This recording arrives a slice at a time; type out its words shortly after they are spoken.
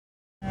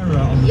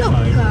on the Yo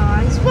phone.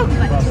 guys, welcome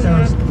back Well, to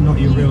Sarah's my not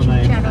your real YouTube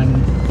name, channel.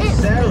 and It's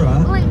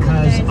Sarah Blink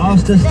has Windows.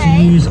 asked us to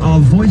Today, use our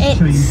voice it's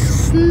changer.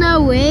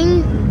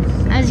 snowing,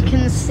 as you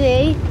can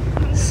see.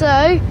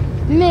 So,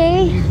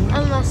 me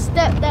and my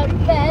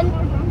stepdad Ben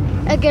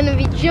are going to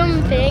be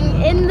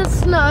jumping in the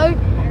snow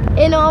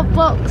in our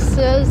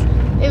boxers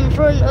in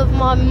front of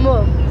my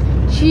mum.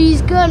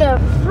 She's going to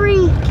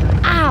freak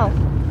out.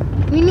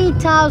 We need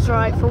towels,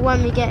 right, for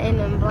when we get in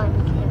and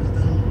blankets.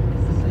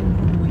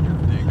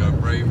 Do you go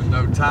brave and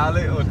no towel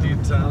it, or do you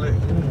towel it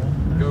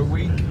and go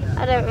weak?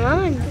 I don't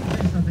mind.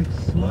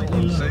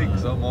 We'll see,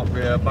 because I might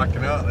be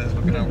backing out there,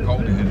 looking how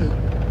cold it is.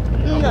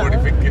 I'm No. already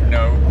thinking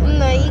no.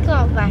 No, you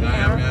can't back I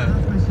out.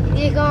 am,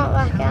 You can't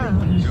back out.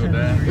 yeah. You're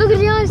there. Look at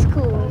the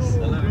icicles.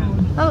 Hello.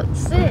 Oh, it's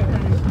sick.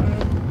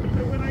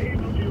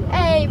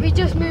 Hey, we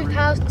just moved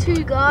house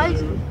 2,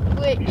 guys,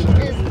 which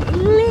is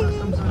lit.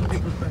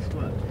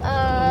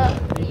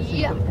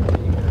 Yeah.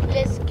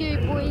 Let's go,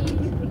 boys.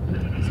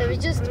 So we're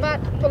just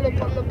about to pull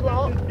up on the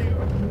block.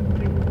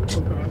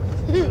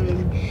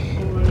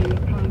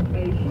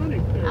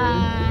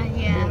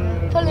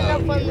 Yeah. Pulling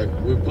up on the...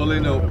 We're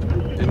pulling up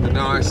in the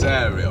nice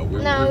area.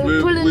 We've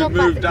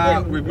moved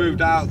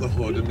out the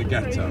hood and the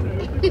ghetto.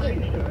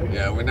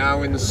 Yeah, we're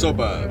now in the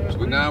suburbs.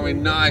 We're now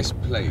in nice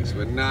place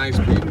where nice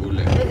people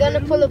live. We're going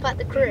to pull up at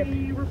the crib.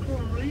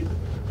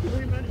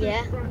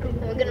 Yeah?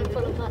 We're going to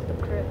pull up at the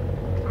crib.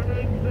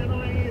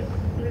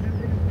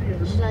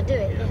 Shall I do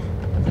it? Yeah.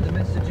 The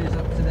message is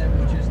up to them,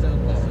 we just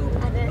don't whistle.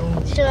 I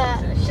don't...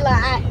 Shall I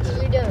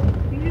actually do it?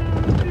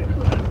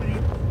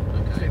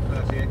 Okay.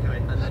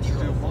 And then you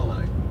will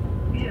follow.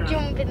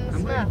 Jump in the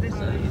snow.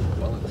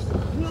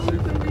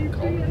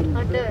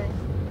 I'll do it.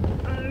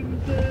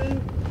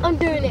 I'm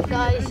doing it,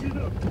 guys.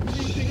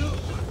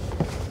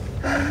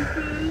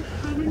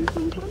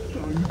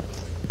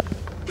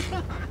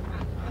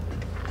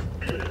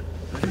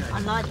 I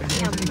like the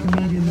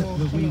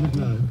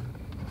camera.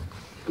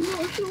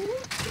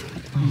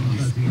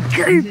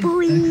 Go,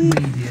 boys!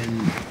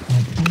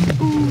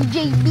 Ooh,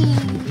 JB!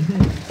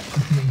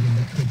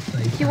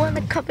 You want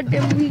a cup of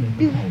them we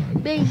do,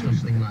 baby?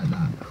 Something like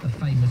that. A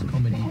famous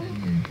comedy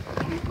venue.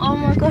 Oh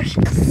my gosh,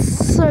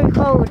 it's so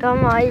cold. I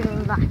might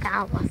even back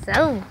out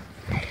myself.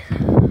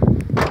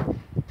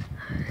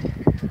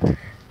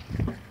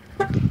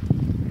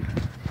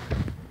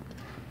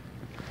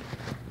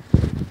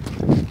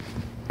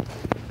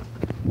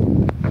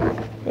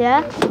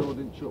 Yeah? Door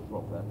didn't shut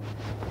properly.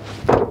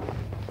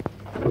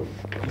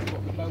 You've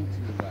got the boat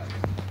in the way.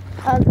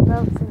 Oh, the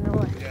belt's in the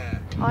way. Yeah.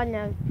 I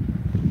know.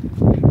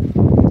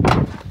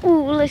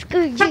 Ooh, let's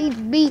go,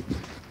 JB.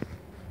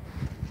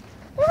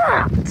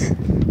 What?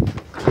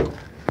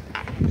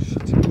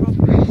 Shut it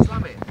properly.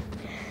 Slam it.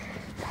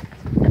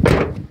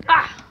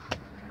 Ah!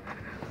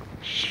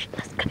 Shh,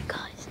 let's go,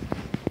 guys.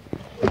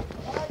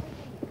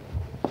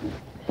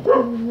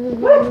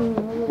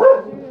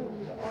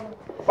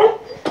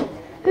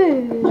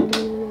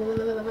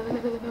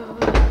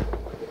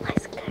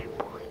 Let's go,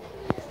 boys.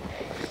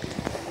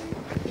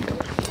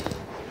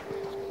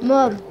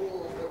 Mum.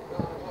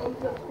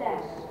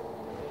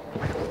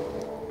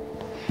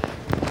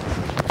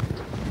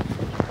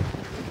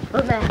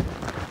 Over there.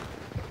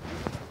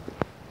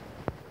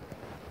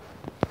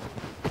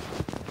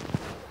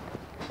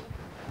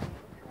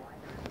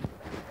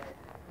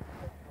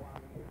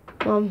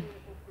 Mum,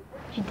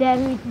 you dare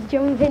me to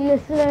jump in the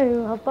snow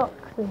in my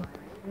boxes?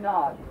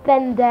 No.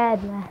 Ben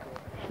dared me.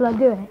 Shall I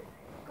do it?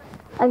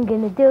 I'm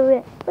gonna do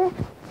it. Let's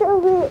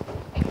do it.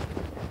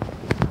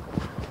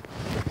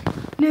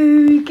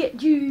 No, get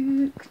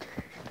juked.